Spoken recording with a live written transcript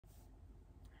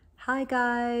Hi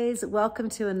guys, welcome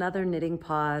to another knitting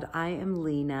pod. I am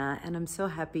Lena and I'm so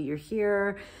happy you're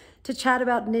here to chat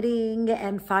about knitting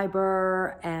and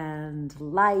fiber and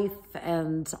life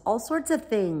and all sorts of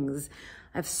things.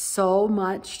 I have so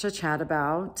much to chat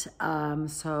about,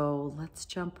 so let's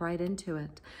jump right into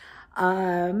it.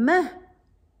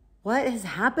 What has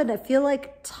happened? I feel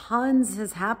like tons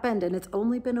has happened and it's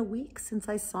only been a week since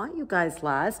I saw you guys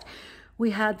last. We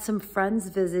had some friends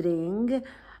visiting.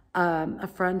 A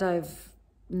friend I've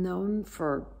known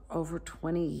for over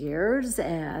 20 years,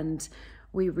 and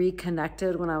we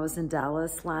reconnected when I was in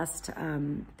Dallas last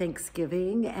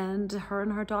Thanksgiving, and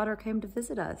her daughter came to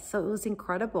visit us. So it was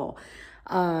incredible.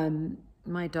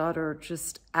 My daughter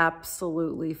just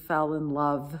absolutely fell in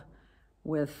love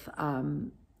with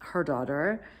her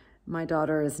daughter. My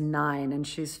daughter is 9 and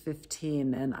she's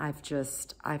 15, and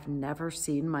I've never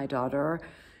seen my daughter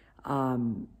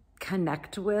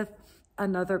connect with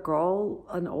another girl,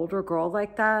 an older girl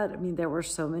like that. I mean, there were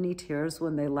so many tears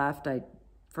when they left,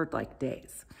 for like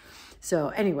days. So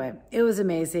anyway, it was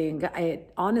amazing.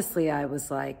 Honestly, I was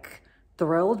like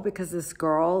thrilled because this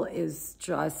girl is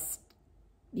just,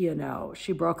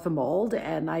 she broke the mold.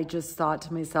 And I just thought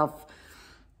to myself,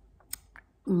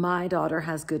 my daughter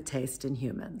has good taste in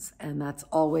humans. And that's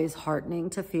always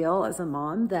heartening to feel as a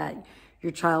mom, that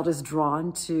your child is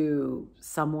drawn to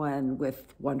someone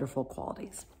with wonderful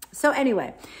qualities. So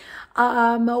anyway,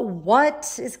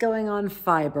 what is going on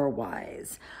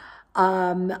fiber-wise?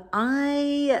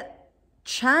 I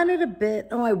chatted a bit.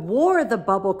 I wore the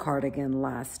bubble cardigan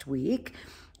last week,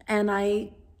 and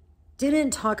I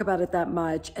didn't talk about it that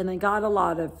much, and I got a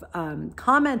lot of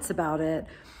comments about it.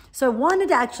 So I wanted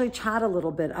to actually chat a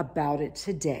little bit about it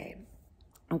today.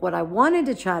 And what I wanted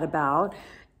to chat about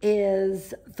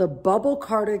is the bubble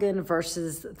cardigan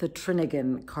versus the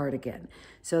Trinigan cardigan.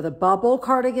 So the bubble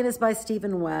cardigan is by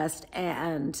Stephen West,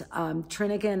 and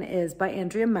Trinigan is by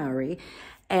Andrea Mowry.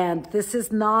 And this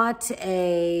is not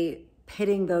a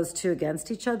pitting those two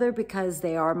against each other, because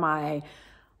they are my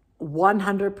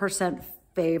 100%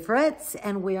 favorites,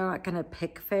 and we are not going to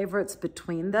pick favorites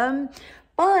between them.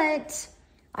 But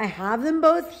I have them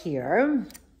both here.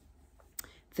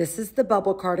 This is the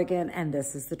bubble cardigan and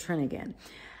this is the Trinigan.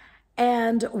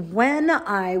 And when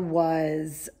I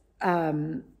was,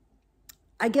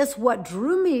 I guess what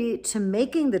drew me to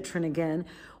making the Trinigan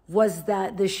was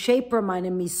that the shape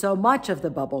reminded me so much of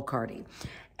the bubble cardi.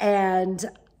 And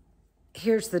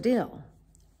here's the deal.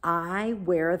 I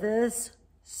wear this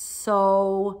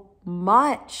so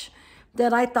much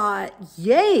that I thought,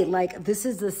 yay, like this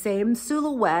is the same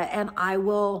silhouette, and I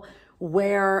will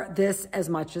wear this as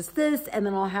much as this, and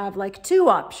then I'll have like 2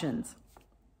 options.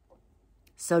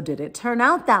 So did it turn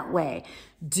out that way?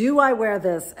 Do I wear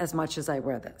this as much as I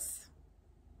wear this?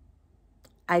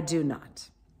 I do not.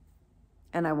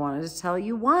 And I wanted to tell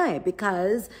you why.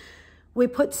 Because we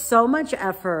put so much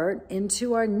effort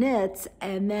into our knits,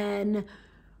 and then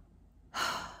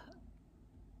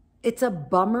it's a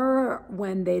bummer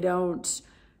when they don't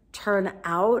turn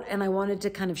out. And I wanted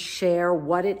to kind of share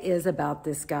what it is about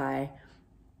this guy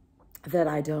that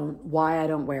why I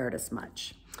don't wear it as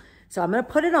much. So I'm going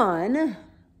to put it on.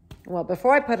 Well,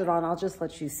 before I put it on, I'll just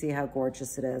let you see how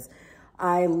gorgeous it is.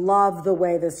 I love the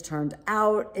way this turned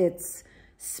out. It's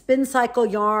spin cycle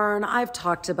yarn. I've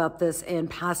talked about this in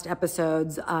past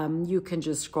episodes. You can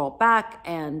just scroll back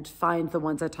and find the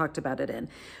ones I talked about it in.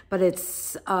 But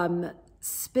it's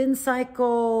spin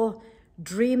cycle.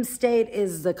 Dream State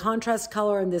is the contrast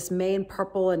color, and this main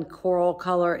purple and coral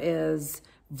color is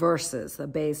Versus. The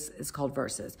base is called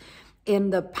Versus. In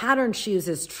the pattern, she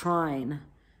uses Trine,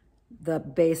 the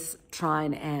base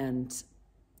Trine, and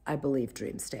I believe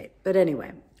Dream State. But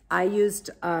anyway, I used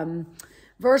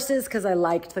Versus because I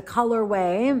liked the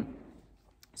colorway.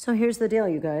 So here's the deal,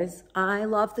 you guys. I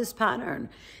love this pattern.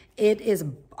 It is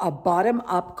a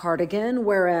bottom-up cardigan,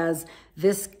 whereas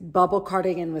this bubble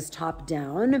cardigan was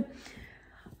top-down.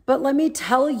 But let me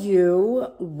tell you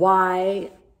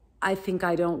why I think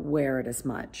I don't wear it as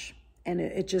much. And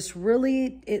it just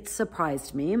really, it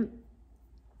surprised me.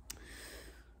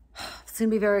 It's going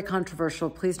to be very controversial.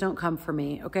 Please don't come for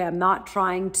me. Okay, I'm not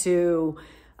trying to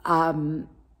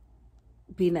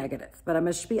be negative, but I'm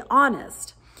going to be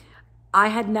honest. I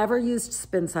had never used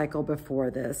spin cycle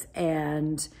before this,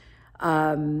 and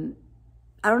I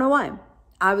don't know why.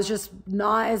 I was just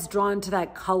not as drawn to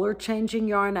that color changing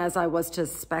yarn as I was to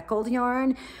speckled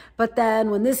yarn. But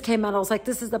then when this came out, I was like,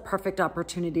 this is the perfect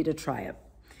opportunity to try it.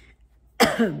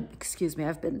 Excuse me,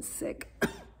 I've been sick.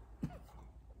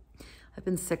 I've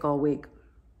been sick all week.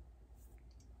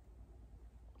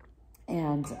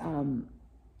 And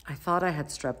I thought I had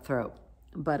strep throat,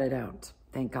 but I don't.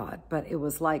 thank God. But it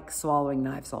was like swallowing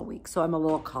knives all week. So I'm a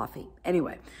little coffee.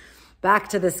 Anyway, back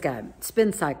to this guy,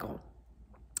 Spin Cycle.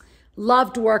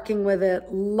 Loved working with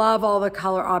it. Love all the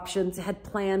color options. Had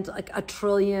planned like a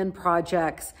trillion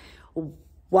projects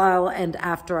while and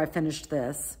after I finished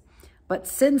this. But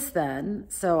since then,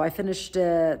 so I finished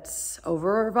it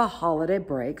over the holiday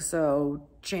break. So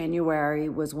January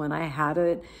was when I had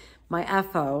it, my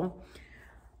FO.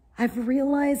 I've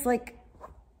realized like,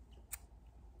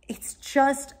 it's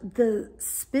just the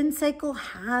Spin Cycle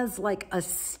has like a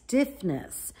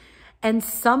stiffness. And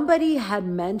somebody had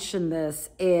mentioned this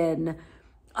in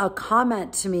a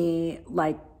comment to me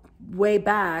like way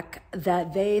back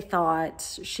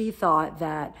that she thought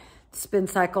that Spin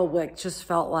Cycle wick just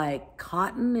felt like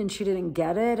cotton and she didn't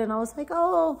get it. And I was like,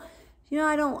 oh, you know,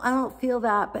 I don't feel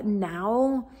that. But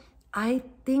now I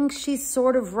think she's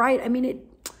sort of right. I mean,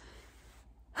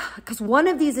 because one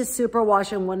of these is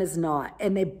superwash and one is not,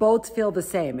 and they both feel the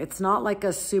same. It's not like a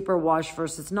superwash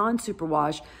versus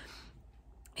non-superwash.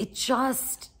 It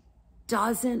just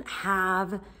doesn't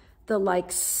have the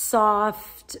like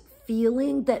soft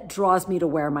feeling that draws me to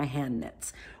wear my hand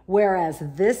knits. Whereas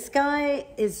this guy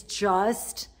is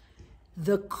just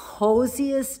the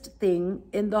coziest thing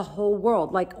in the whole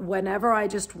world. Like whenever I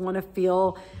just want to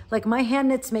feel, like my hand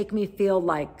knits make me feel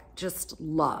like just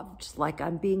loved, like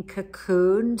I'm being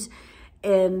cocooned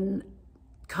in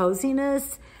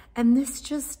coziness. And this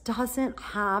just doesn't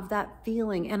have that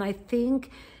feeling. And I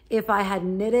think if I had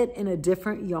knit it in a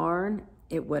different yarn,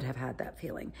 it would have had that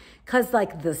feeling. Cause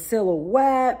like the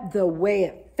silhouette, the way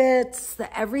it fits,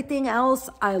 everything else,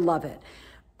 I love it.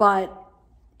 But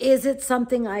is it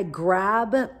something I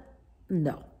grab?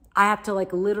 No. I have to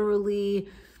like literally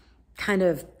kind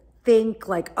of think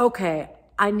like, okay,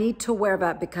 I need to wear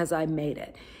that because I made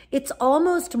it. It's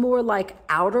almost more like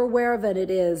outerwear than it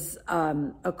is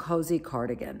a cozy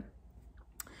cardigan.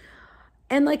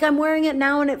 And like I'm wearing it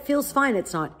now and it feels fine.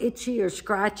 It's not itchy or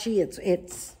scratchy.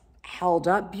 It's held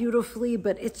up beautifully,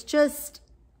 but it's just,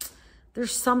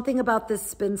 there's something about this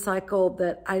Spin Cycle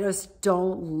that I just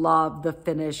don't love the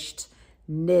finished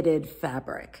knitted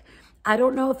fabric. I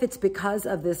don't know if it's because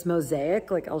of this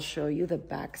mosaic, like I'll show you the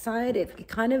backside. It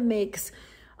kind of makes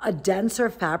a denser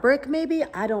fabric maybe,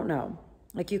 I don't know.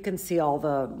 Like you can see all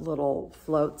the little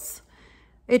floats.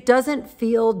 It doesn't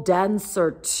feel dense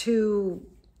or too,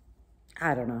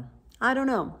 I don't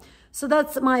know. So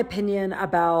that's my opinion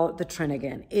about the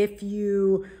Trinigan. If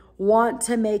you want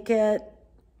to make it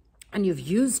and you've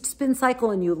used Spin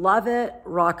Cycle and you love it,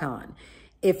 rock on.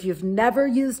 If you've never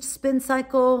used Spin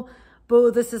Cycle,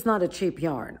 boo, this is not a cheap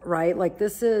yarn, right? Like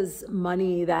this is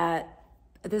money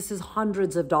this is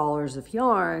hundreds of dollars of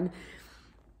yarn.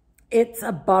 It's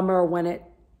a bummer when it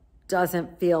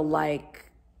doesn't feel like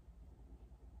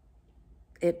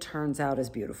it turns out as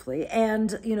beautifully.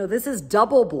 And, you know, this is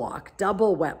double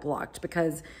wet blocked,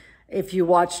 because if you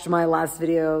watched my last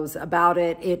videos about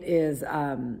it, it is,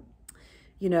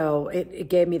 you know, it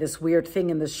gave me this weird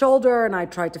thing in the shoulder and I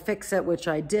tried to fix it, which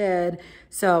I did.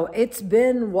 So it's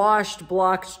been washed,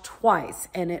 blocked twice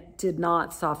and it did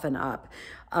not soften up.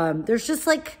 There's just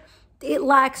like, it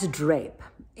lacks drape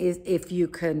if you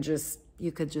could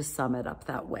just sum it up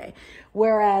that way.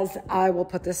 Whereas I will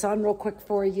put this on real quick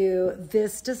for you.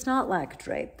 This does not lack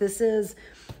drape. This is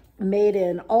made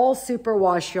in all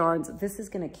superwash yarns. This is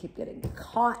gonna keep getting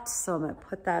caught, so I'm gonna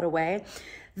put that away.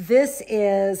 This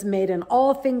is made in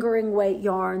all fingering weight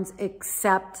yarns,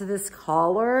 except this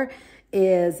collar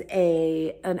is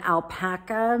an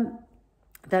alpaca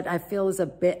that I feel is a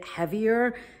bit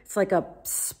heavier. It's like a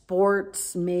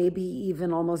sports, maybe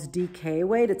even almost DK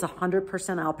weight. It's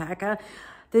 100% alpaca.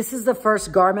 This is the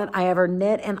first garment I ever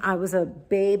knit, and I was a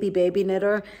baby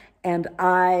knitter, and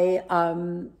I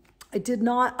did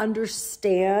not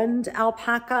understand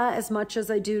alpaca as much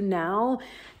as I do now.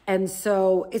 And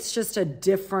so it's just a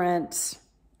different,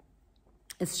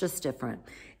 it's just different.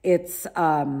 It's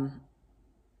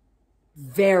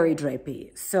very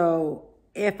drapey. So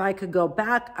if I could go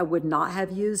back, I would not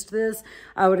have used this.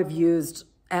 I would have used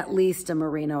at least a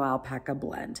merino alpaca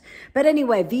blend. But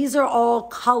anyway, these are all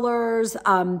colors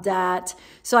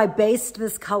so I based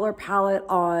this color palette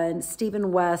on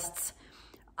Stephen West's,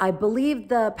 I believe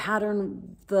the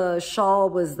pattern, the shawl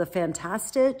was the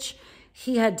Fantastic.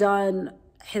 He had done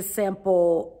his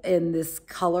sample in this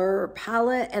color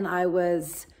palette and I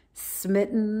was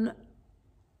smitten.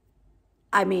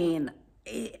 I mean,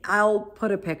 I'll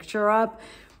put a picture up,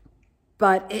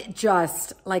 but it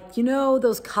just, like, you know,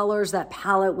 those colors, that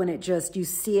palette, when it just, you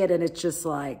see it and it's just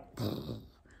like,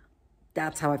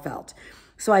 that's how I felt.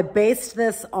 So I based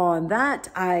this on that.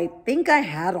 I think I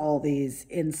had all these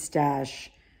in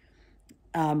stash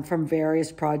from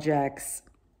various projects.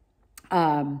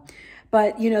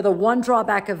 But, you know, the one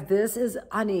drawback of this is,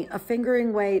 honey, a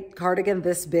fingering weight cardigan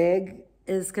this big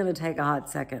is going to take a hot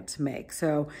second to make.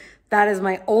 So that is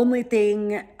my only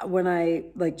thing when I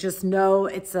like just know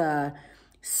it's a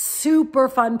super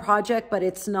fun project, but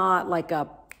it's not like a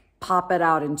pop it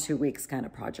out in 2 weeks kind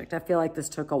of project. I feel like this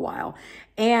took a while,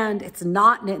 and it's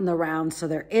not knit in the round. So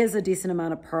there is a decent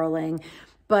amount of purling,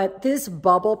 but this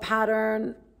bubble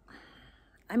pattern,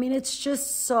 I mean, it's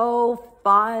just so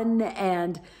fun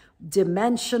and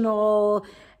dimensional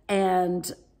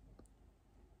and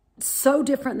so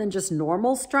different than just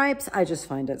normal stripes. I just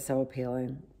find it so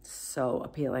appealing. So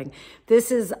appealing.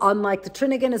 This is, unlike the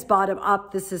Trinigan, is bottom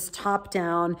up. This is top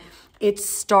down. It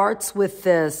starts with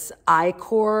this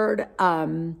I-cord,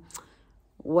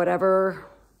 whatever.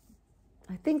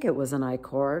 I think it was an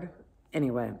I-cord.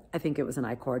 Anyway, I think it was an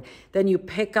I-cord. Then you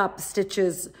pick up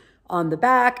stitches on the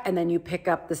back, and then you pick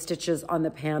up the stitches on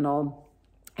the panel.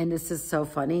 And this is so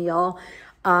funny, y'all.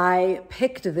 I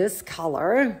picked this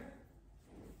color,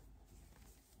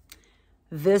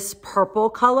 this purple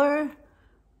color.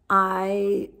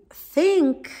 I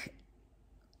think,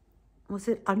 was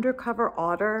it Undercover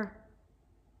Otter?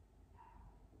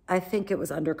 I think it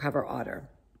was Undercover Otter.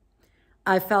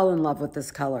 I fell in love with this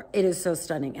color. It is so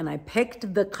stunning. And I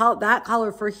picked that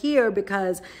color for here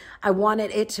because I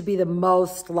wanted it to be the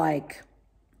most like,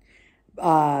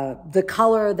 the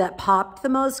color that popped the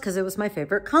most because it was my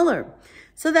favorite color.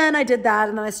 So then I did that,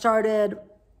 and I started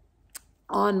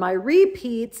on my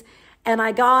repeats, and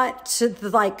I got to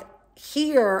like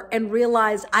here and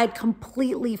realized I'd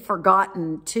completely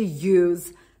forgotten to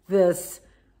use this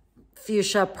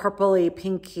fuchsia purpley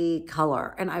pinky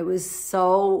color, and I was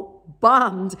so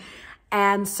bummed.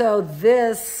 And so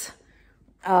this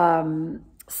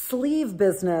sleeve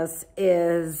business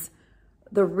is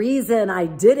the reason I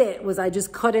did it. Was I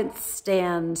just couldn't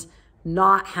stand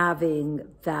not having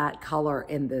that color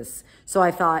in this. So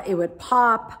I thought it would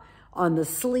pop on the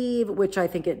sleeve, which I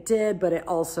think it did, but it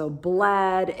also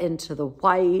bled into the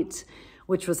white,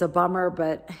 which was a bummer,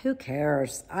 but who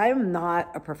cares? I'm not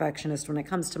a perfectionist when it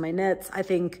comes to my knits. I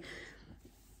think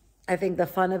the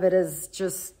fun of it is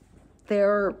just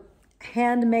their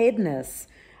handmadeness.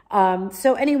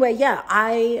 So anyway, yeah,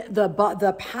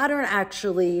 the pattern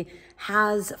actually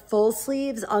has full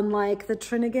sleeves, unlike the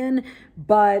Trinigan,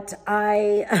 but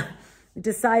I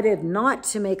decided not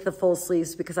to make the full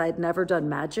sleeves because I had never done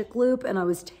magic loop and I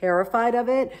was terrified of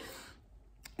it.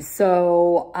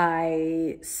 So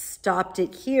I stopped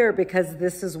it here because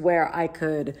this is where I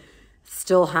could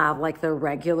still have like the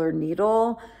regular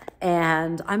needle.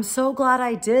 And I'm so glad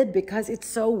I did because it's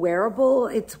so wearable.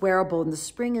 It's wearable in the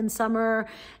spring and summer,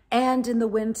 and in the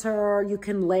winter. You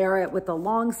can layer it with a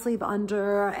long sleeve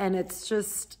under, and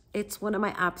it's one of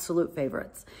my absolute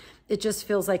favorites. It just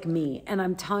feels like me. And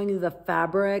I'm telling you, the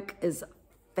fabric is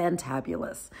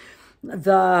fantabulous.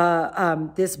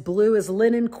 This blue is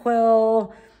linen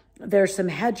quill. There's some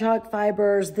hedgehog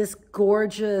fibers. This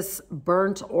gorgeous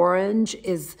burnt orange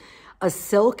is a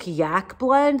silk yak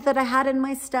blend that I had in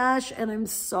my stash. And I'm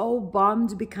so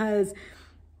bummed because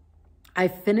I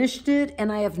finished it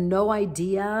and I have no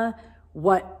idea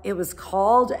what it was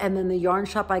called. And then the yarn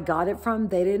shop I got it from,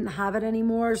 they didn't have it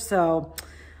anymore. So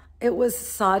it was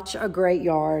such a great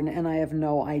yarn and I have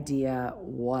no idea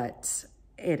what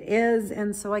it is.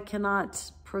 And so I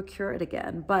cannot procure it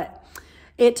again, but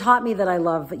it taught me that I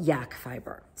love yak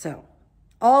fiber. So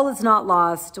all is not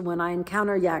lost. When I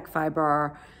encounter yak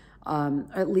fiber,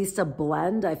 at least a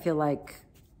blend, I feel like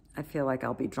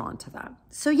I'll be drawn to that.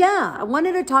 So yeah, I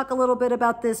wanted to talk a little bit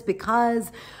about this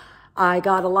because I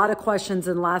got a lot of questions,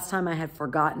 and last time I had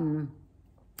forgotten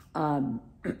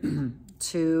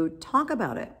to talk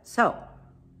about it. So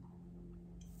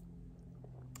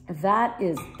that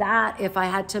is that. If I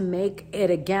had to make it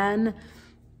again,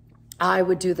 I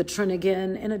would do the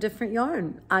Trinigan in a different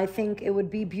yarn. I think it would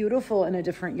be beautiful in a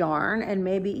different yarn and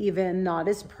maybe even not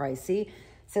as pricey.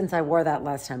 Since I wore that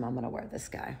last time, I'm gonna wear this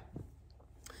guy.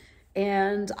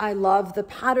 And I love the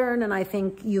pattern, and I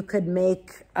think you could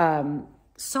make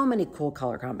so many cool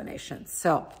color combinations.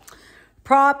 So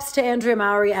props to Andrea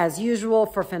Mowry as usual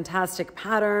for fantastic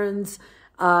patterns.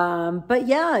 But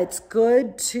yeah, it's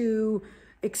good to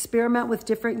experiment with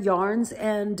different yarns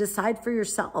and decide for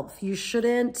yourself. You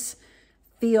shouldn't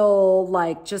feel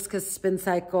like just because Spin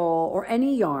Cycle or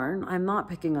any yarn, I'm not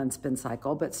picking on Spin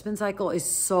Cycle, but Spin Cycle is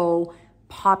so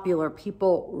popular.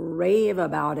 People rave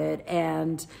about it,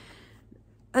 and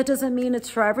that doesn't mean it's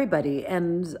for everybody.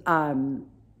 And,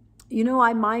 you know,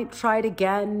 I might try it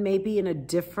again, maybe in a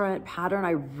different pattern.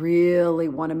 I really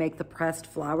want to make the pressed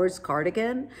flowers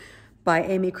cardigan, by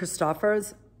Amy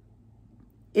Christophers.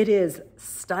 It is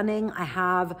stunning. I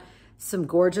have some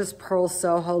gorgeous pearl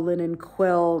Soho linen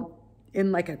quill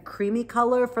in like a creamy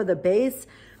color for the base,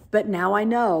 but now I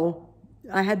know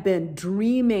I had been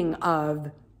dreaming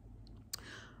of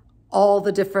all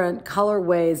the different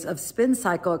colorways of Spin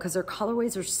Cycle because their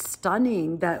colorways are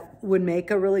stunning that would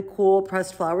make a really cool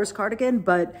pressed flowers cardigan,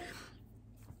 but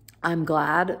I'm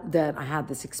glad that I had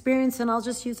this experience and I'll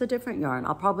just use a different yarn.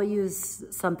 I'll probably use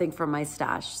something from my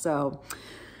stash. So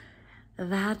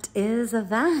that is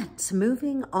that.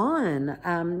 Moving on.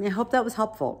 I hope that was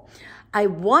helpful. I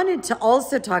wanted to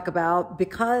also talk about,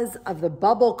 because of the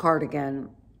bubble cardigan,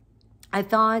 I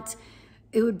thought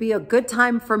it would be a good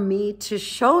time for me to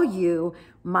show you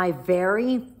my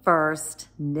very first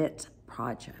knit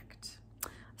project.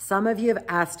 Some of you have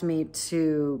asked me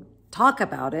to talk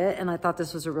about it, and I thought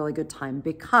this was a really good time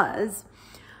because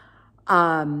it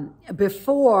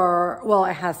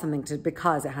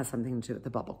has something to do with the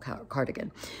bubble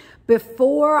cardigan.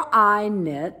 Before I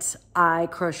knit, I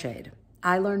crocheted.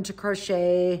 I learned to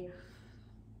crochet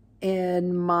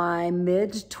in my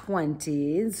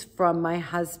mid-20s from my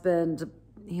husband.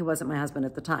 He wasn't my husband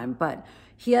at the time, but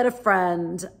he had a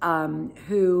friend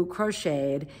who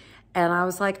crocheted, and I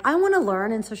was like, I want to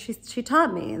learn. And so she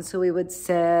taught me. And so we would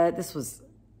sit, this was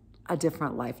a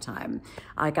different lifetime.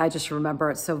 Like, I just remember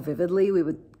it so vividly. We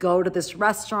would go to this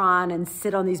restaurant and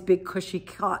sit on these big cushy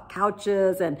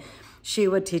couches, and she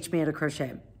would teach me how to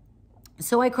crochet.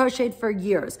 So I crocheted for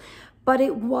years, but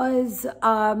it was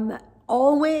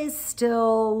always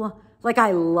still, like,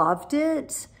 I loved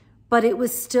it, but it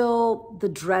was still the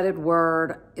dreaded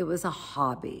word. It was a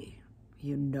hobby.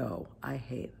 You know, I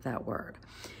hate that word.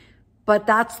 But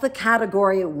that's the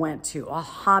category it went to, a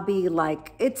hobby,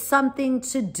 like it's something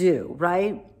to do,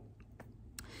 right?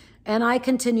 And I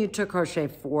continued to crochet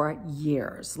for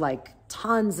years, like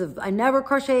I never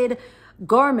crocheted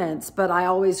garments, but I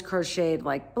always crocheted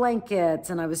like blankets,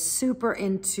 and I was super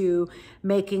into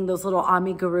making those little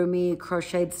amigurumi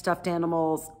crocheted stuffed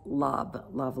animals. Love,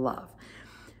 love, love.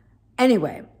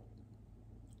 Anyway,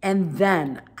 and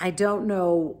then I don't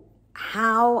know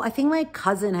how, I think my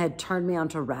cousin had turned me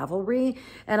onto Ravelry,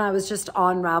 and I was just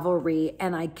on Ravelry,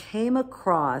 and I came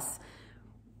across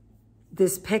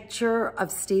this picture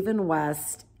of Stephen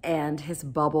West and his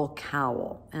bubble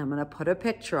cowl. And I'm going to put a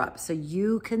picture up so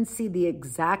you can see the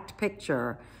exact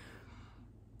picture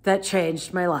that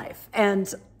changed my life.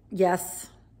 And yes,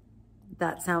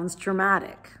 that sounds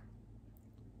dramatic,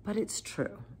 but it's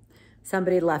true.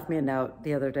 Somebody left me a note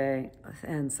the other day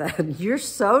and said, "You're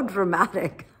so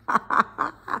dramatic."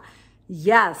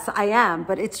 Yes, I am,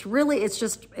 but it's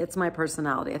my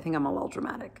personality. I think I'm a little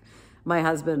dramatic. My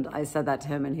husband, I said that to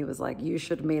him, and he was like, "You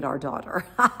should meet our daughter."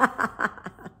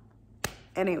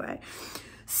 Anyway,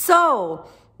 so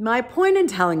my point in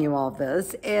telling you all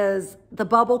this is the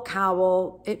bubble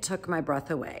cowl, it took my breath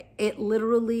away. It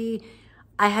literally,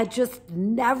 I had just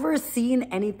never seen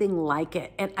anything like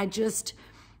it. And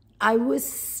I was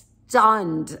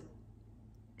stunned.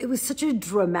 It was such a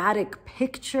dramatic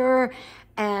picture.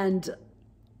 And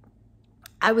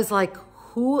I was like,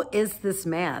 who is this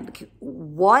man?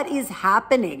 What is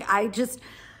happening?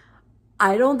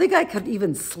 I don't think I could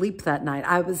even sleep that night.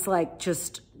 I was like,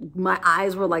 my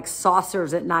eyes were like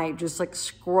saucers at night, just like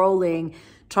scrolling,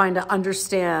 trying to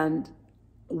understand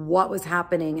what was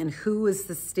happening and who was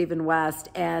this Stephen West,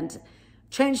 and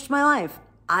changed my life.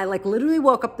 I like literally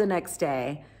woke up the next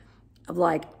day of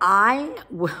like, I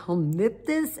will knit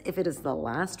this if it is the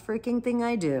last freaking thing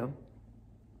I do.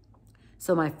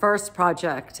 So my first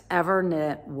project ever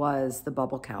knit was the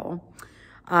bubble cowl.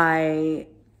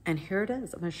 And here it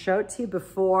is. I'm gonna show it to you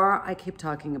before I keep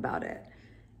talking about it.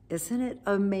 Isn't it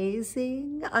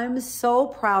amazing? I'm so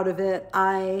proud of it.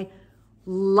 I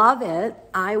love it.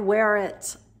 I wear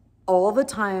it all the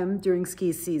time during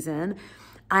ski season.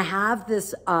 I have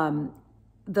this,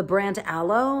 the brand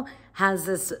Aloe has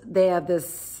this, they have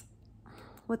this,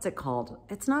 what's it called?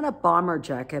 It's not a bomber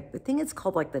jacket. I think it's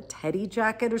called like the teddy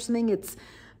jacket or something. It's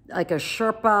like a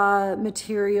Sherpa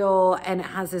material, and it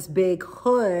has this big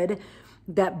hood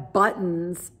that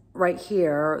buttons right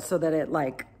here so that it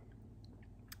like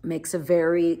makes a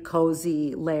very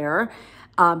cozy layer.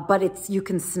 But you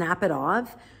can snap it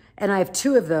off. And I have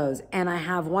two of those, and I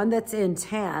have one that's in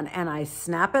tan, and I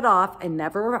snap it off. I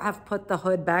never have put the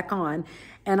hood back on,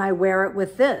 and I wear it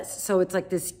with this. So it's like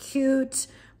this cute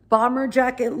bomber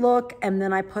jacket look. And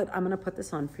then I'm gonna put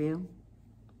this on for you.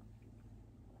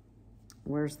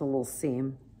 Where's the little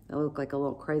seam? I look like a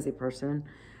little crazy person.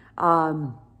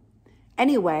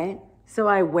 Anyway, so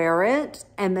I wear it,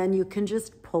 and then you can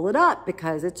just pull it up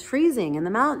because it's freezing in the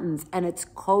mountains, and it's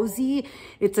cozy.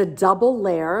 It's a double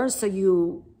layer. So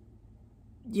you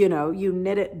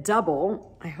knit it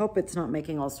double. I hope it's not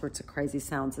making all sorts of crazy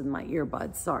sounds in my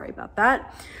earbuds. Sorry about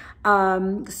that.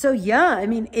 So yeah, I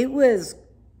mean, it was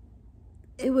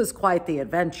quite the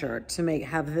adventure to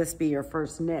have this be your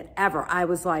first knit ever. I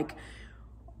was like,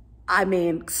 I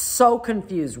mean, so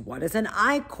confused. What is an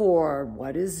I-cord?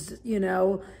 What is,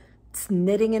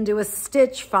 knitting into a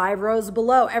stitch 5 rows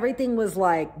below? Everything was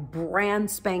like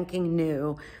brand spanking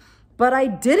new, but I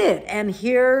did it. And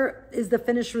here is the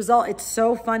finished result. It's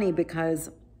so funny because,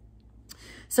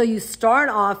 so you start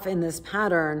off in this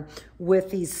pattern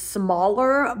with these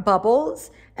smaller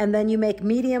bubbles, and then you make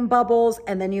medium bubbles,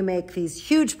 and then you make these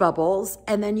huge bubbles,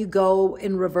 and then you go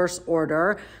in reverse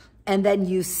order, and then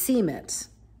you seam it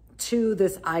to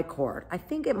this I-cord. I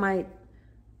think it might,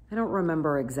 I don't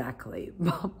remember exactly,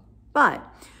 but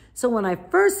so when I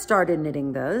first started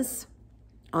knitting this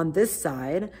on this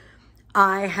side,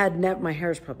 I had never, my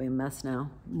hair is probably a mess now,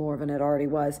 more than it already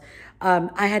was.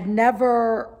 I had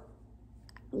never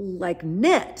like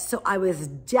knit. So I was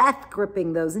death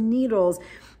gripping those needles,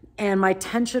 and my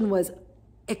tension was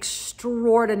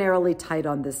extraordinarily tight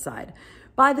on this side.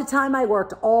 By the time I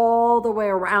worked all the way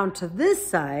around to this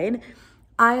side,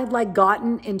 I had like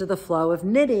gotten into the flow of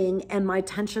knitting, and my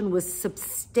tension was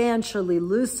substantially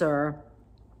looser.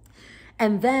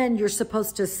 And then you're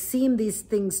supposed to seam these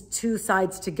things 2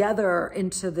 sides together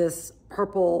into this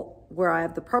purple, where I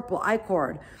have the purple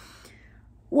I-cord.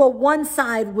 Well, one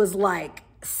side was like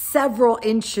several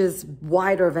inches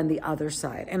wider than the other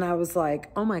side. And I was like,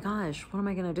 oh my gosh, what am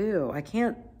I gonna do? I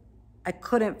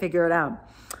couldn't figure it out.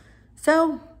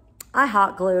 So I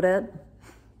hot glued it.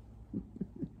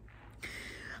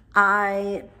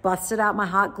 I busted out my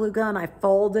hot glue gun. I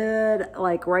folded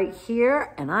like right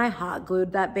here, and I hot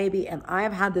glued that baby. And I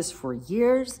have had this for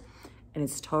years, and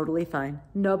it's totally fine.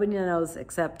 Nobody knows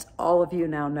except all of you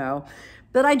now know.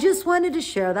 But I just wanted to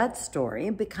share that story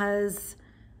because,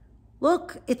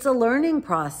 look, it's a learning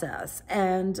process,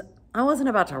 and I wasn't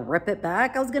about to rip it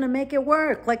back. I was going to make it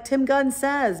work. Like Tim Gunn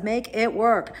says, make it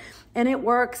work. And it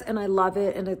works, and I love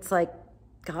it. And it's like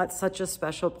got such a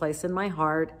special place in my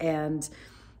heart. And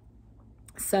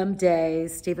someday,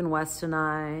 Stephen West and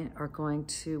I are going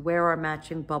to wear our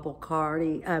matching bubble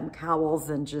cowls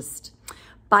and just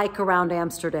bike around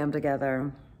Amsterdam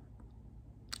together.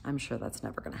 I'm sure that's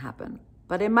never going to happen,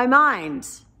 but in my mind,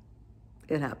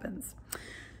 it happens.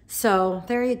 So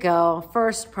there you go.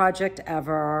 First project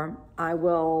ever. I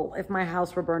will, if my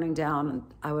house were burning down,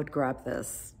 I would grab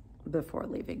this before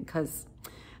leaving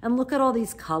and look at all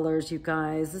these colors, you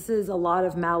guys. This is a lot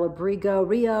of Malabrigo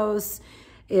Rios.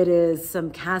 It is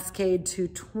some Cascade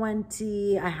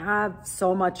 220. I have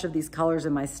so much of these colors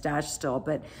in my stash still,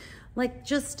 but like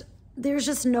there's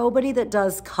just nobody that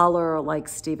does color like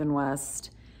Stephen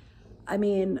West. I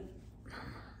mean,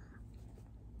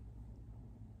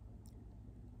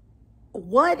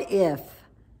 what if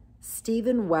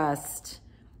Stephen West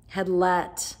had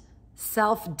let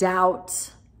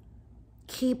self-doubt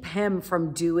keep him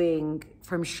from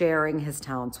sharing his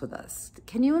talents with us?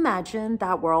 Can you imagine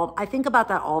that world? I think about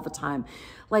that all the time.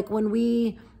 Like when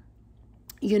we,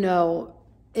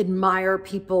 admire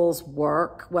people's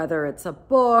work, whether it's a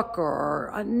book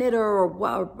or a knitter or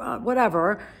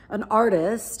whatever, an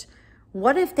artist,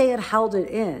 what if they had held it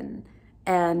in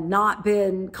and not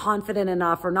been confident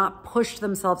enough or not pushed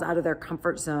themselves out of their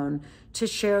comfort zone to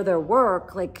share their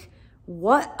work? Like,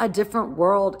 what a different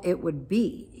world it would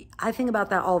be. I think about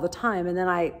that all the time. And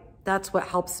then that's what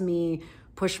helps me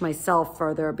push myself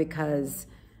further because,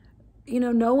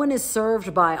 no one is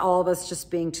served by all of us just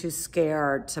being too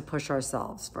scared to push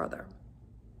ourselves further.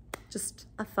 Just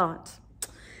a thought.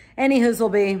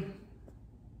 Anywhoozleby,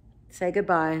 say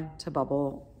goodbye to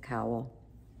Bubble Cowl.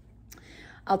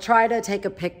 I'll try to take a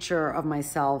picture of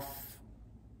myself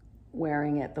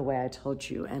wearing it the way I told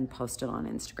you and post it on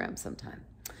Instagram sometime.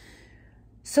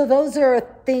 So those are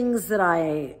things that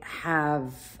I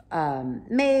have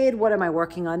made. What am I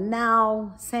working on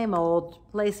now? Same old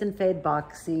Lace and Fade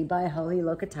Boxy by Hohi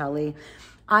Locatelli.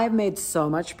 I've made so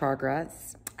much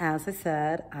progress. As I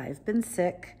said, I've been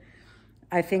sick.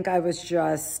 I think I was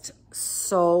just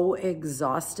so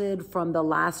exhausted from the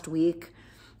last week.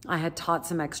 I had taught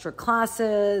some extra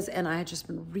classes and I had just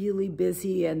been really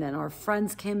busy. And then our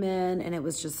friends came in and it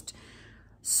was just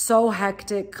so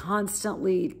hectic,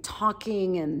 constantly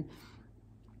talking and,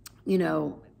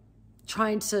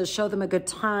 trying to show them a good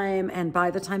time. And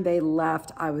by the time they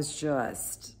left, I was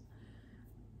just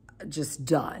just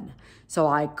done. So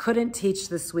I couldn't teach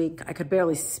this week. I could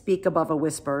barely speak above a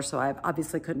whisper, so I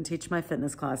obviously couldn't teach my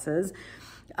fitness classes.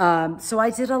 So I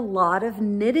did a lot of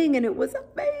knitting, and it was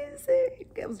amazing.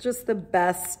 It was just the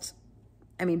best.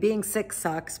 I mean, being sick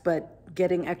sucks, but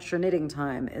getting extra knitting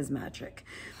time is magic.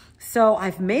 So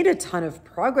I've made a ton of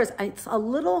progress. It's a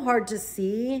little hard to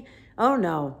see. Oh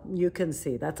no, you can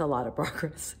see, that's a lot of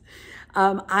progress.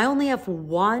 I only have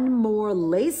one more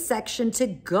lace section to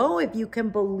go, if you can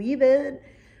believe it.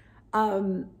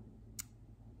 And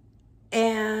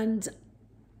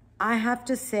I have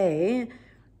to say,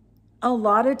 a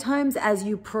lot of times as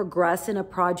you progress in a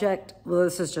project, well,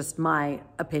 this is just my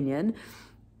opinion,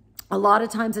 a lot of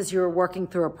times as you're working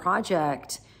through a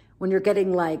project, when you're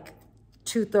getting like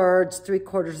 2/3,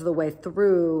 3/4 of the way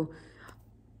through,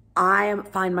 I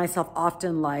find myself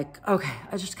often like, okay,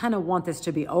 I just kind of want this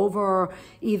to be over,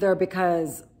 either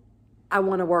because I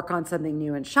want to work on something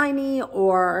new and shiny,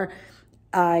 or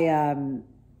I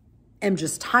am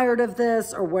just tired of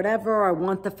this, or whatever. I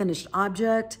want the finished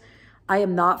object. I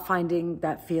am not finding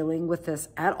that feeling with this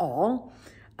at all.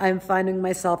 I'm finding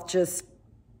myself just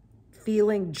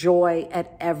feeling joy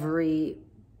at every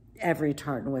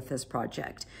turn with this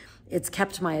project. It's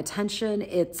kept my attention.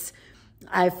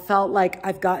 I felt like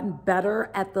I've gotten better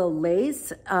at the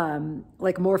lace,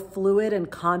 like more fluid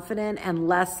and confident, and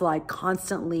less like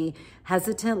constantly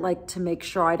hesitant, like to make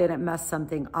sure I didn't mess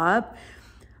something up.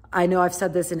 I know I've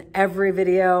said this in every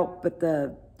video, but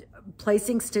the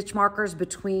placing stitch markers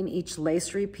between each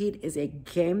lace repeat is a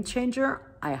game changer.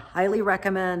 I highly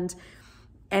recommend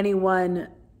anyone,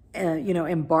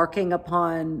 embarking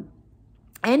upon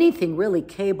anything really,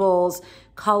 cables,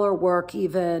 color work,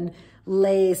 even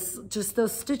lace, just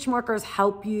those stitch markers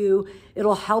help you.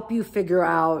 It'll help you figure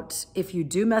out if you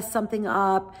do mess something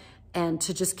up and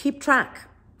to just keep track.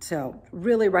 So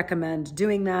really recommend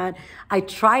doing that. I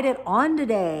tried it on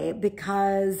today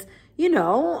because,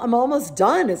 I'm almost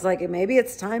done. It's like, maybe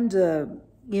it's time to,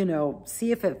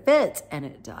 see if it fits, and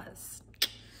it does.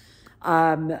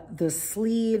 The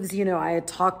sleeves, I had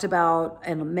talked about,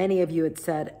 and many of you had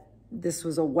said this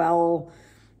was a well-worn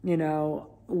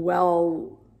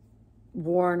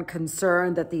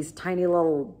concern, that these tiny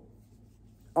little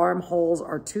armholes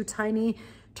are too tiny.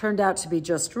 Turned out to be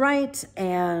just right,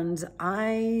 and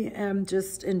I am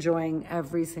just enjoying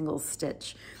every single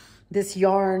stitch. This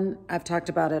yarn, I've talked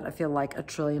about it, I feel like a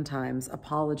trillion times,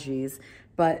 apologies,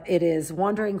 but it is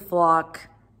Wandering Flock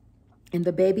in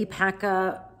the baby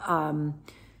Paca,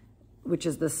 which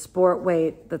is the sport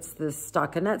weight, that's the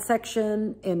stockinette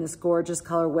section, in this gorgeous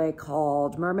colorway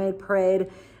called Mermaid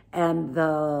Parade, and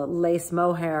the lace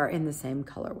Mohair in the same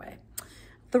colorway.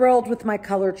 Thrilled with my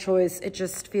color choice. It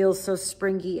just feels so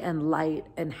springy and light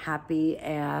and happy,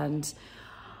 and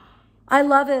I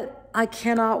love it. I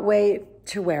cannot wait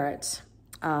to wear it.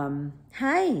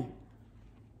 Hi.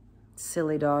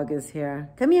 Silly dog is here.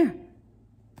 Come here.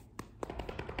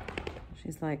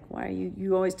 She's like, why are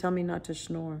you always tell me not to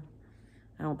snore.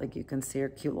 I don't think you can see her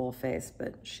cute little face,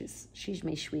 but she's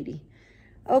me sweetie.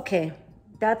 Okay,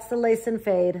 that's the lace and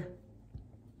fade.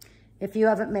 If you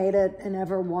haven't made it and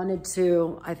ever wanted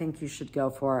to, I think you should go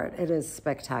for it. It is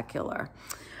spectacular.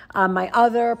 My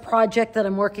other project that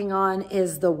I'm working on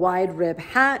is the wide rib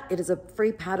hat. It is a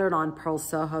free pattern on Pearl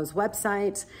Soho's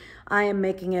website. I am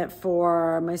making it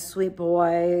for my sweet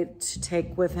boy to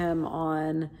take with him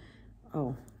on,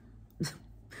 I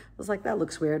was like, that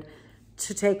looks weird,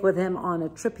 to take with him on a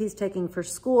trip he's taking for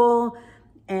school.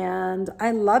 And I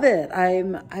love it.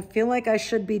 I feel like I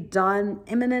should be done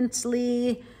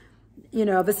imminently.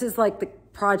 This is like the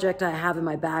project I have in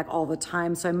my bag all the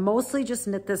time. So I mostly just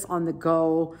knit this on the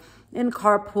go, in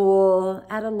carpool,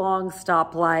 at a long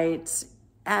stoplight,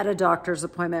 at a doctor's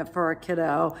appointment for a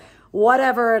kiddo,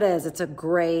 whatever it is. It's a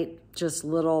great, just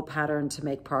little pattern to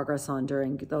make progress on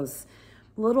during those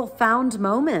little found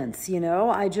moments.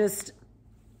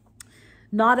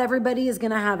 Not everybody is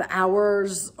going to have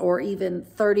hours or even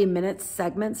 30-minute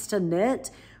segments to knit.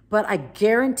 But I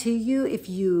guarantee you, if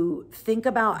you think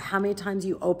about how many times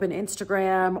you open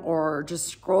Instagram or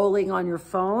just scrolling on your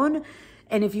phone,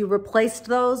 and if you replaced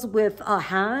those with a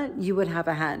hat, you would have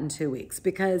a hat in 2 weeks,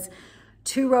 because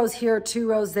 2 rows here, 2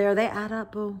 rows there, they add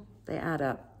up, boo. They add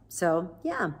up. So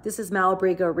yeah, this is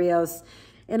Malabrigo Rios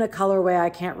in a colorway I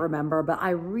can't remember, but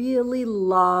I really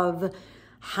love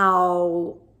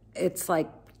how it's like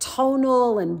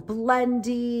tonal and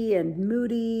blendy and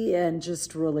moody and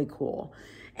just really cool.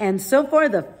 And so far,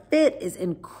 the fit is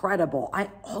incredible.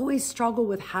 I always struggle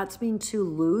with hats being too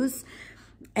loose.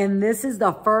 And this is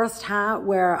the first hat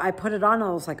where I put it on and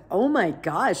I was like, oh my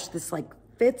gosh, this like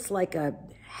fits like a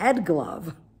head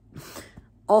glove.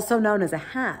 also known as a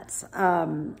hat.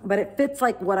 But it fits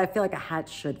like what I feel like a hat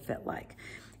should fit like.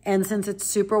 And since it's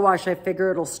super wash, I figure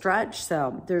it'll stretch.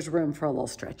 So there's room for a little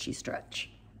stretchy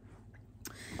stretch.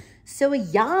 So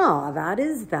yeah, that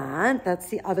is that. That's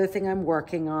the other thing I'm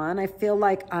working on. I feel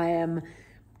like I am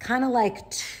kind of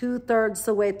like 2/3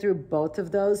 the way through both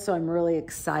of those. So I'm really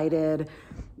excited,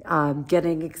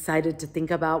 getting excited to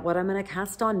think about what I'm going to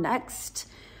cast on next.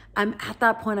 I'm at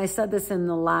that point. I said this in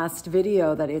the last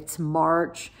video that it's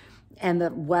March and the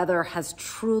weather has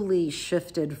truly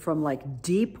shifted from like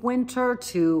deep winter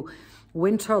to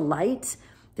winter light.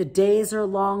 The days are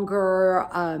longer.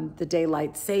 The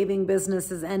daylight saving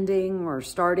business is ending or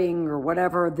starting or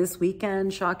whatever this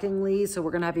weekend, shockingly. So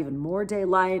we're going to have even more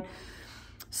daylight.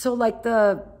 So like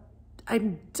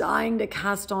I'm dying to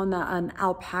cast on an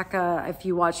alpaca. If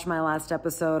you watched my last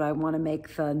episode, I want to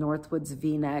make the Northwoods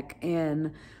V-neck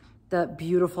in the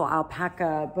beautiful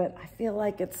alpaca, but I feel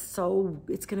like it's going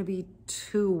to be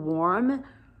too warm.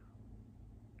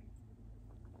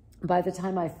 By the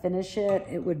time I finish it,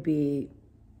 it would be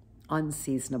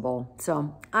unseasonable.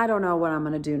 So I don't know what I'm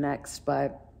going to do next,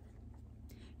 but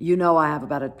you know I have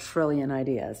about 1 trillion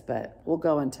ideas, but we'll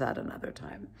go into that another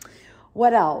time.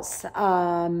 What else?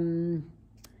 I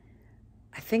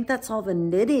think that's all the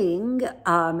knitting.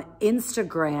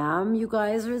 Instagram, you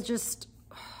guys are just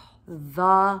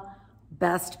the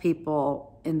best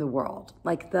people in the world.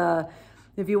 Like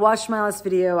if you watched my last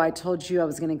video, I told you I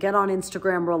was going to get on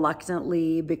Instagram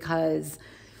reluctantly because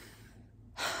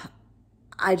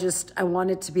I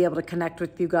wanted to be able to connect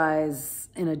with you guys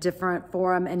in a different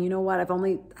forum. And you know what? I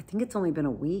think it's only been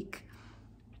a week.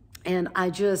 And I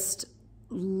just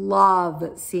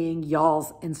love seeing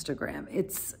y'all's Instagram.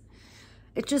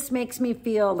 It just makes me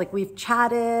feel like we've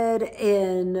chatted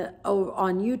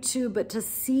on YouTube, but to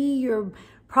see your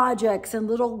projects and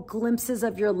little glimpses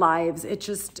of your lives,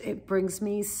 it brings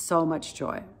me so much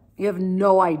joy. You have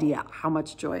no idea how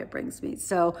much joy it brings me.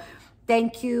 So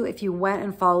thank you if you went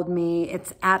and followed me.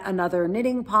 It's at Another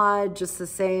Knitting Pod, just the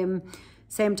same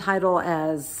title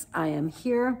as I am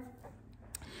here.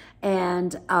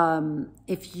 And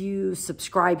if you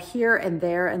subscribe here and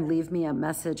there and leave me a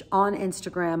message on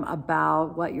Instagram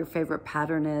about what your favorite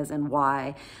pattern is and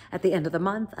why, at the end of the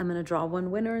month, I'm going to draw one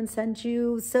winner and send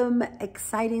you some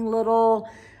exciting little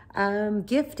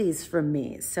gifties from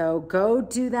me. So go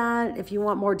do that. If you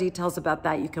want more details about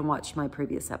that, you can watch my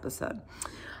previous episode.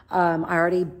 I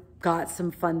already got some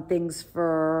fun things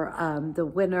for the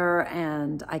winner,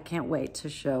 and I can't wait to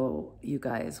show you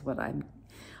guys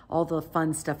all the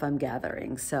fun stuff I'm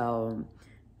gathering. So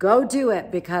go do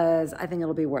it because I think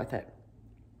it'll be worth it.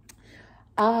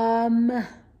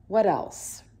 What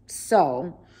else?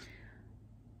 So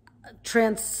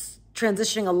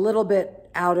transitioning a little bit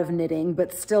out of knitting,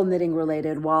 but still knitting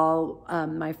related. While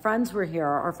our friends were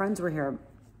here,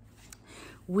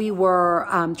 we were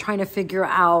trying to figure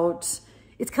out,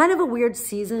 it's kind of a weird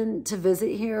season to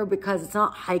visit here because it's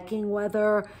not hiking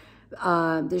weather.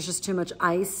 There's just too much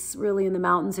ice really in the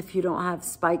mountains if you don't have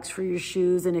spikes for your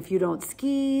shoes, and if you don't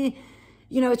ski,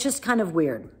 it's just kind of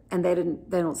weird. And they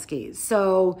don't ski.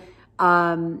 So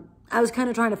I was kind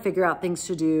of trying to figure out things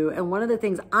to do, and one of the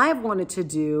things I've wanted to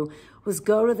do was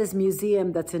go to this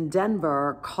museum that's in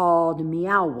Denver called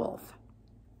Meow Wolf.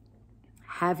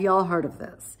 Have y'all heard of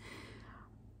this?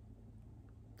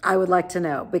 I would like to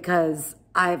know because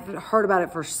I've heard about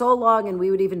it for so long, and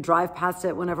we would even drive past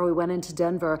it whenever we went into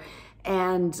Denver.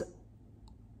 And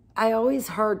I always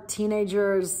heard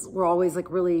teenagers were always like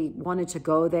really wanted to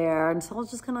go there. And so I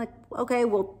was just kind of like, okay,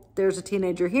 well, there's a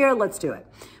teenager here. Let's do it.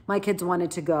 My kids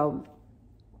wanted to go.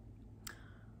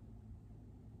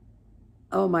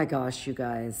 Oh my gosh, you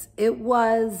guys. It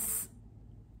was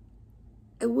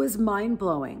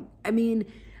mind-blowing. I mean,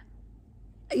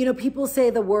 people say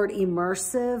the word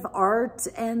immersive art,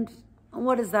 and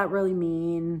what does that really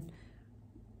mean?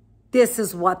 This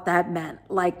is what that meant.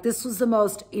 Like, this was the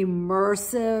most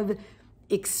immersive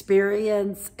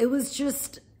experience. It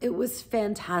was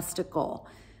fantastical.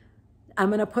 I'm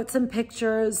going to put some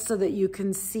pictures so that you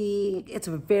can see. It's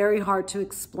very hard to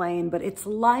explain, but it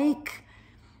felt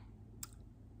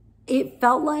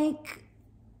like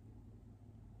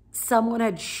someone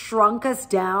had shrunk us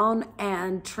down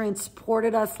and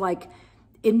transported us like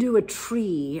into a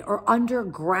tree or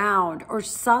underground or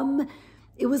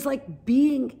it was like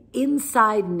being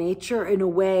inside nature in a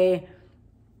way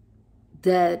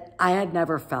that I had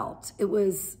never felt. It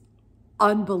was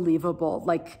unbelievable.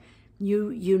 Like,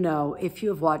 if you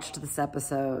have watched this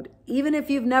episode, even if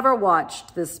you've never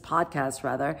watched this podcast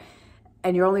rather,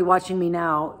 and you're only watching me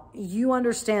now, you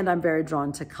understand I'm very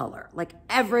drawn to color. Like,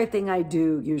 everything I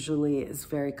do usually is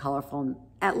very colorful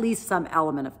at least some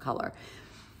element of color.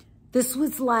 This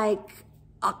was like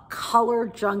a color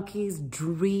junkie's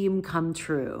dream come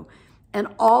true. And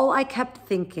all I kept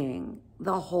thinking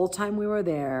the whole time we were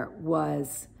there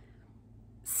was,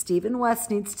 Stephen West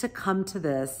needs to come to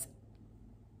this.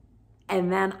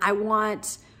 And then I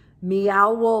want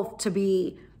Meow Wolf to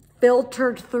be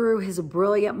filtered through his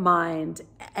brilliant mind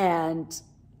and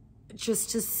just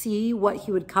to see what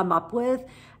he would come up with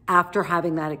after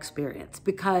having that experience,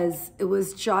 because it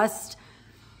was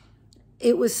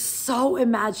so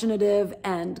imaginative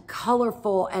and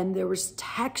colorful, and there was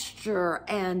texture,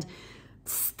 and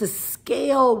the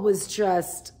scale was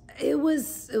just, it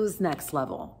was next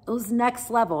level. It was next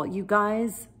level. You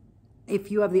guys,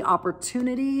 if you have the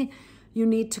opportunity, you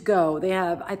need to go. They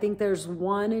have, I think there's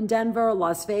one in Denver,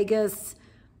 Las Vegas,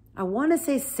 I want to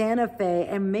say Santa Fe,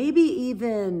 and maybe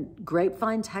even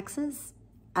Grapevine, Texas.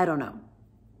 I don't know.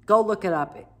 Go look it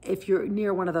up if you're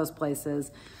near one of those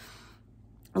places.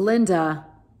 Linda,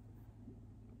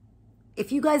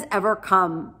 if you guys ever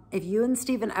come, if you and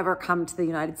Stephen ever come to the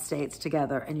United States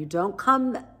together and you don't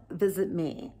come visit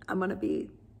me, I'm going to be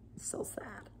so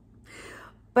sad.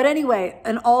 But anyway,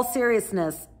 in all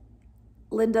seriousness,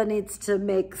 Linda needs to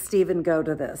make Stephen go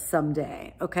to this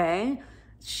someday, okay?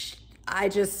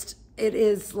 It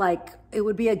is like, it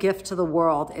would be a gift to the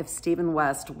world if Stephen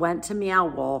West went to Meow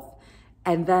Wolf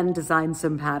and then designed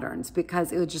some patterns,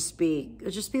 because it would just be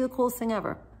the coolest thing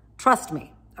ever. Trust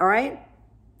me, all right?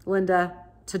 Linda,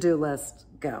 to-do list,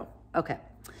 go. Okay.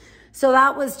 So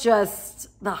that was just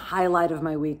the highlight of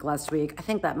my week last week. I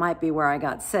think that might be where I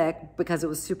got sick because it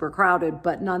was super crowded,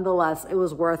 but nonetheless, it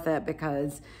was worth it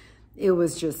because it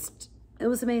was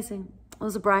amazing. It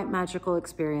was a bright, magical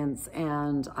experience,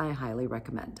 and I highly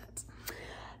recommend it.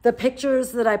 The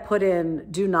pictures that I put in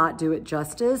do not do it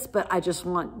justice, but I just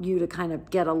want you to kind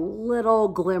of get a little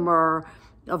glimmer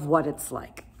of what it's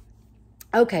like.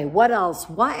 Okay, what else?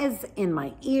 What is in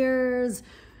my ears?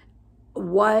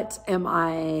 What am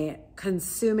I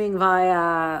consuming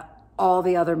via all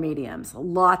the other mediums?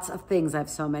 Lots of things. I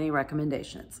have so many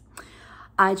recommendations.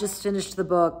 I just finished the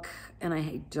book, and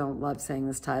I don't love saying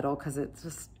this title because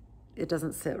it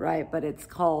doesn't sit right, but it's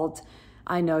called,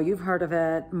 I know you've heard of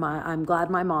it, I'm Glad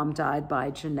My Mom Died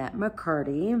by Jeanette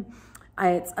McCurdy.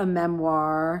 It's a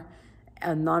memoir, a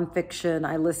nonfiction.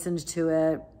 I listened to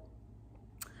it.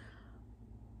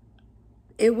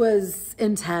 It was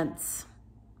intense.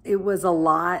 It was a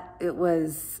lot. It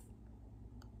was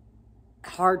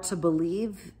hard to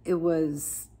believe. It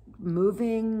was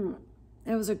moving.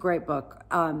 It was a great book.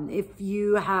 There's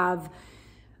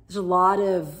a lot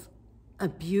of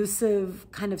abusive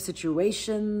kind of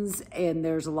situations, and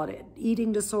there's a lot of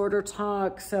eating disorder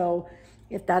talk. So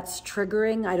if that's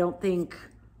triggering, I don't think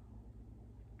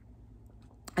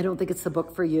it's the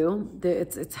book for you.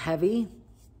 It's heavy.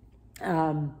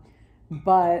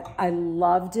 But I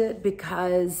loved it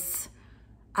because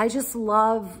I just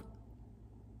love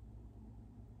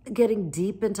getting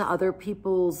deep into other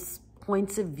people's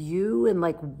points of view and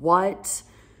like what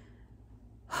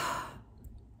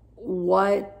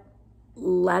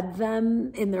led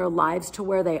them in their lives to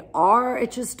where they are.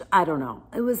 It just, I don't know.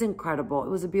 It was incredible. It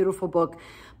was a beautiful book.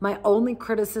 My only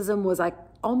criticism was I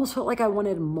almost felt like I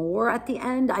wanted more at the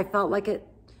end. I felt like it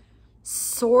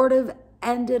sort of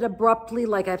ended abruptly.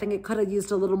 Like I think it could have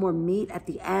used a little more meat at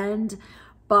the end.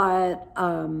 But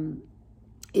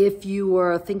if you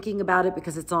were thinking about it,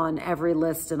 because it's on every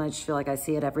list and I just feel like I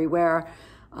see it everywhere,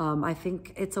 I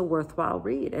think it's a worthwhile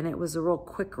read, and it was a real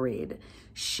quick read.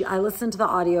 I listened to the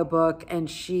audiobook, and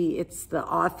it's the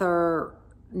author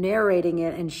narrating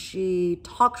it, and she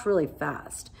talks really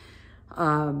fast.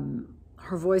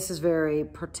 Her voice is very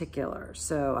particular,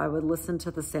 so I would listen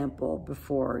to the sample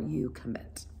before you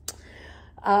commit.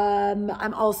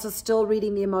 I'm also still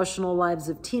reading The Emotional Lives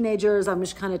of Teenagers. I'm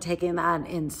just kind of taking that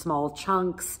in small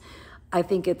chunks. I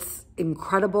think it's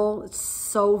incredible. It's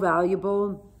so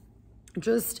valuable.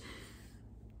 Just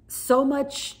so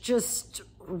much just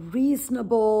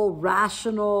reasonable,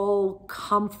 rational,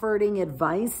 comforting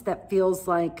advice that feels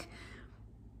like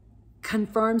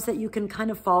confirms that you can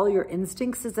kind of follow your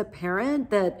instincts as a parent,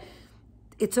 that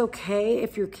it's okay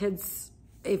if you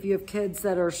have kids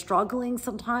that are struggling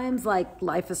sometimes, like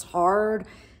life is hard,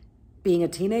 being a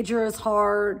teenager is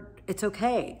hard, it's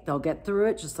okay. They'll get through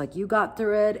it just like you got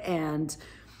through it. And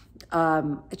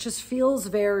it just feels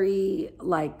very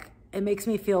like, it makes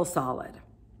me feel solid.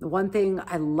 The one thing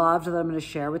I loved that I'm going to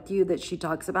share with you that she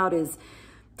talks about is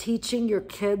teaching your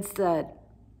kids that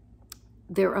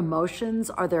their emotions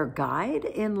are their guide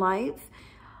in life,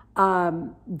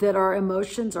 that our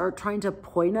emotions are trying to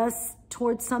point us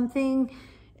towards something.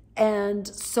 And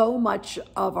so much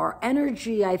of our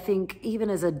energy, I think, even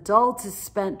as adults, is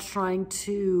spent trying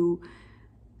to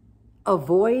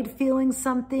avoid feeling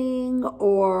something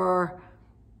or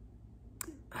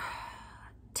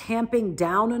tamping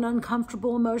down an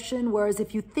uncomfortable emotion. Whereas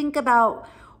if you think about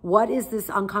what is this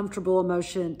uncomfortable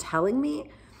emotion telling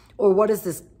me, or what is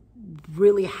this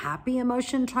really happy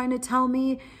emotion trying to tell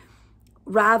me,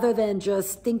 rather than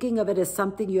just thinking of it as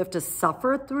something you have to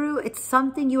suffer through, it's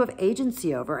something you have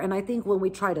agency over. And I think when we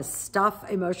try to stuff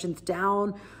emotions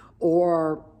down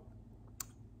or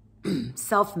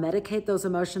self-medicate those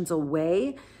emotions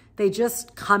away, they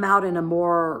just come out in a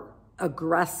more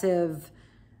aggressive,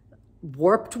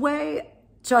 warped way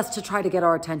just to try to get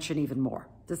our attention even more.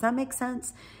 Does that make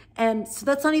sense? And so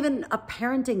that's not even a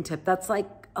parenting tip. That's like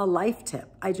a life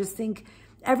tip. I just think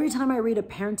every time I read a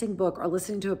parenting book or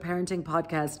listening to a parenting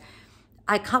podcast,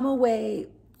 I come away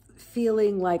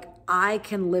feeling like I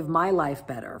can live my life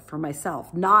better for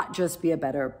myself, not just be a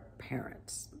better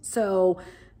parent. So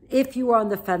if you are on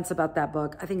the fence about that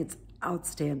book, I think it's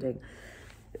outstanding.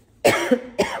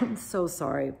 I'm so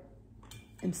sorry.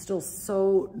 I'm still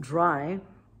so dry.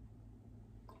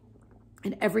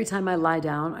 And every time I lie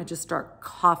down, I just start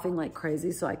coughing like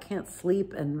crazy, so I can't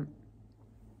sleep, and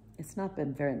it's not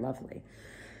been very lovely.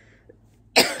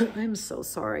 I'm so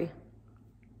sorry.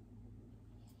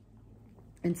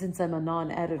 And since I'm a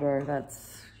non-editor,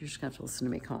 you're just gonna have to listen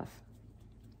to me cough.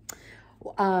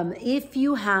 If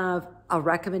you have a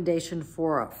recommendation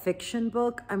for a fiction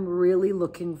book, I'm really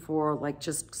looking for like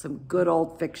just some good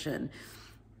old fiction.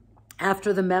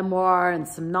 After the memoir and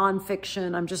some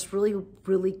nonfiction, I'm just really,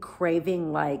 really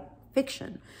craving like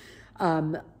fiction.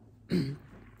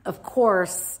 Of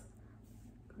course,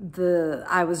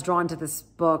 I was drawn to this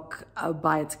book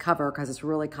by its cover because it's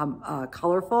really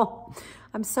colorful.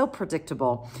 I'm so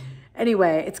predictable.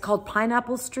 Anyway, it's called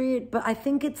Pineapple Street, but I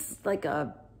think it's like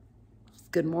a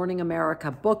Good Morning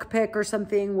America book pick or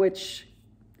something, which,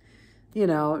 you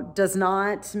know, does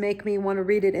not make me want to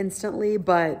read it instantly,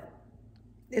 but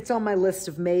it's on my list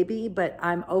of maybe, but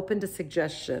I'm open to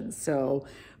suggestions. So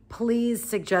please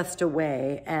suggest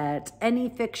away at any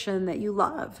fiction that you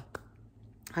love.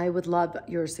 I would love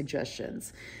your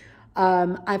suggestions.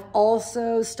 I've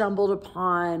also stumbled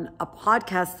upon a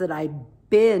podcast that I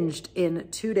binged in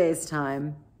 2 days'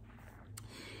 time.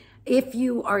 If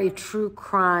you are a true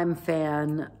crime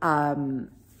fan, I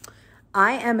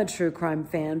am a true crime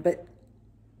fan, but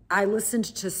I listened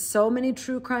to so many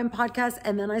true crime podcasts,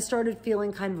 and then I started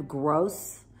feeling kind of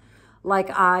gross. Like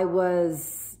I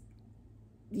was,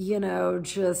 you know,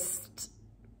 just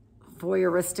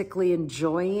voyeuristically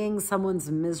enjoying someone's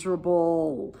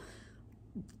miserable,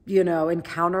 you know,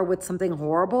 encounter with something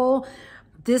horrible.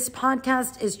 This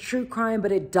podcast is true crime,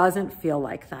 but it doesn't feel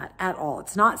like that at all.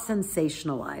 It's not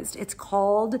sensationalized. It's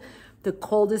called The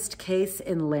Coldest Case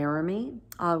in Laramie.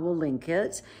 I will link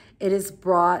it. It is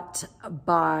brought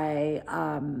by,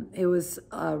 it was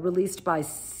released by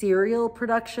Serial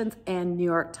Productions and New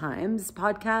York Times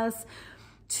podcasts,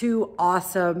 two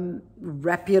awesome,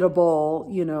 reputable,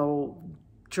 you know,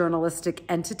 journalistic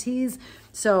entities.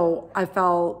 So I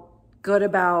felt good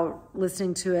about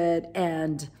listening to it,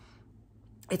 and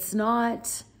it's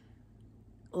not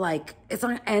like, it's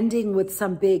not ending with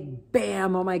some big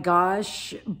bam, oh my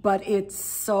gosh, but it's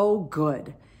so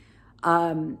good.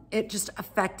 It just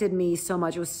affected me so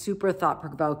much. It was super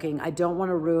thought-provoking. I don't want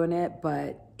to ruin it,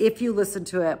 but if you listen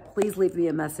to it, please leave me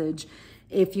a message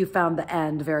if you found the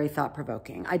end very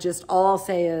thought-provoking. All I'll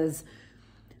say is,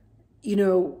 you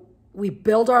know, we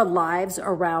build our lives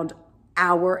around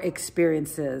our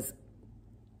experiences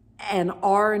and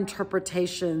our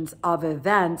interpretations of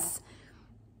events.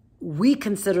 We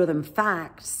consider them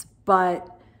facts,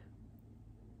 but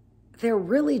they're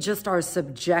really just our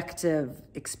subjective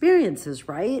experiences,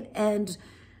 right? And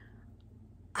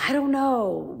I don't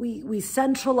know, we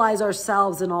centralize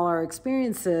ourselves in all our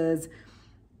experiences.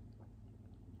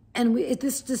 And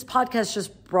this podcast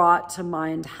just brought to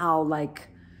mind how, like,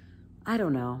 I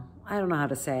don't know how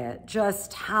to say it,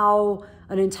 just how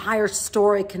an entire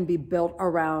story can be built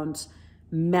around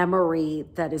memory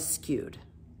that is skewed.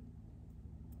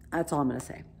 That's all I'm going to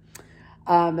say.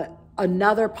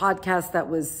 Another podcast that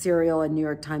was Serial and New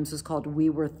York Times was called We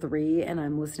Were Three, and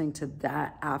I'm listening to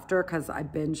that after because I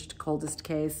binged Coldest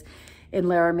Case in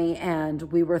Laramie, and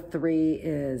We Were Three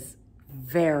is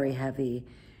very heavy,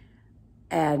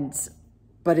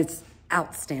 but it's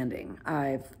outstanding.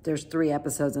 There's 3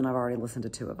 episodes and I've already listened to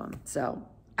 2 of them. So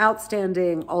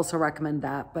outstanding. Also recommend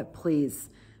that, but please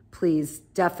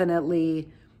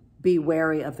definitely be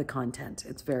wary of the content.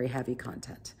 It's very heavy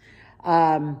content.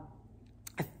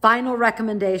 A final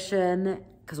recommendation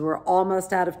because we're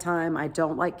almost out of time. I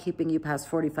don't like keeping you past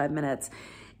 45 minutes,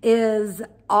 is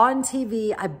on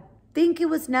TV. I think it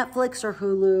was Netflix or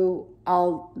Hulu.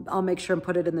 I'll make sure and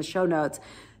put it in the show notes.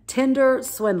 Tinder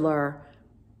Swindler.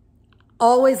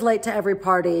 Always late to every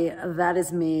party. That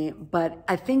is me. But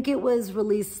I think it was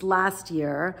released last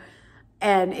year,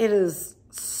 and it is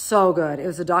so good. It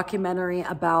was a documentary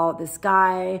about this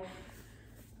guy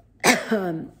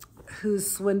who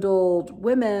swindled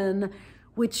women,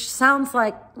 which sounds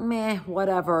like meh,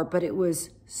 whatever, but it was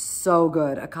so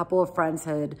good. A couple of friends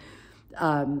had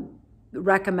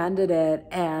recommended it,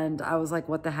 and I was like,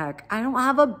 what the heck? I don't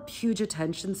have a huge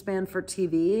attention span for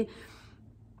TV.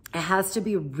 It has to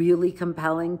be really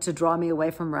compelling to draw me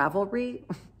away from Ravelry,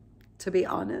 to be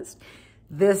honest.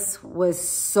 This was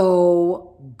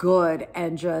so good,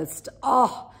 and just,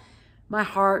 oh, my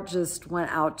heart just went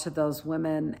out to those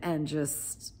women, and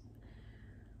just,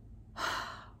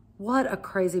 what a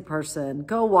crazy person.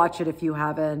 Go watch it if you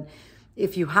haven't.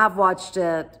 If you have watched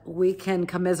it, we can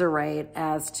commiserate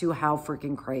as to how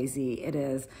freaking crazy it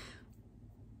is.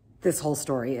 This whole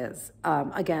story is.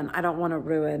 Again, I don't want to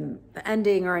ruin the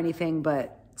ending or anything,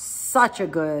 but such a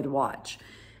good watch.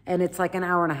 And it's like an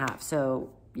hour and a half, so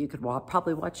you could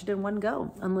probably watch it in one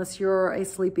go, unless you're a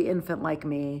sleepy infant like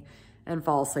me and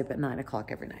fall asleep at 9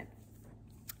 o'clock every night.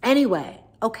 Anyway,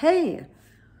 okay.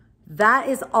 That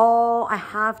is all I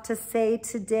have to say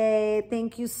today.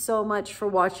 Thank you so much for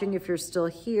watching if you're still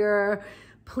here.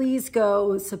 Please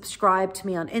go subscribe to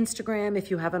me on Instagram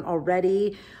if you haven't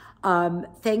already.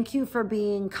 Thank you for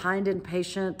being kind and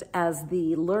patient as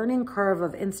the learning curve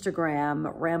of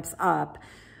Instagram ramps up.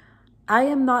 I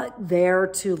am not there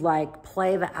to like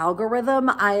play the algorithm.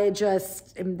 I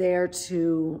just am there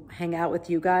to hang out with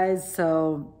you guys.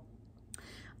 So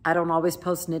I don't always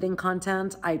post knitting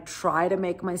content. I try to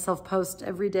make myself post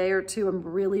every day or two. I'm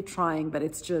really trying, but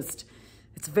it's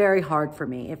very hard for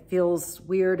me. It feels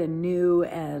weird and new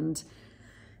and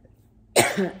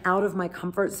out of my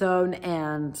comfort zone.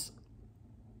 And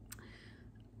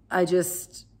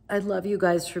I love you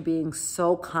guys for being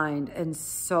so kind and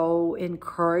so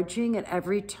encouraging at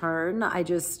every turn.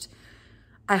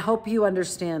 I hope you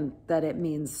understand that it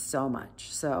means so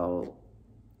much. So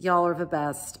y'all are the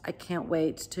best. I can't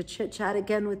wait to chit chat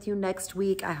again with you next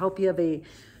week. I hope you have a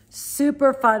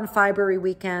super fun, fibery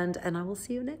weekend, and I will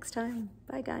see you next time.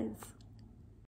 Bye, guys.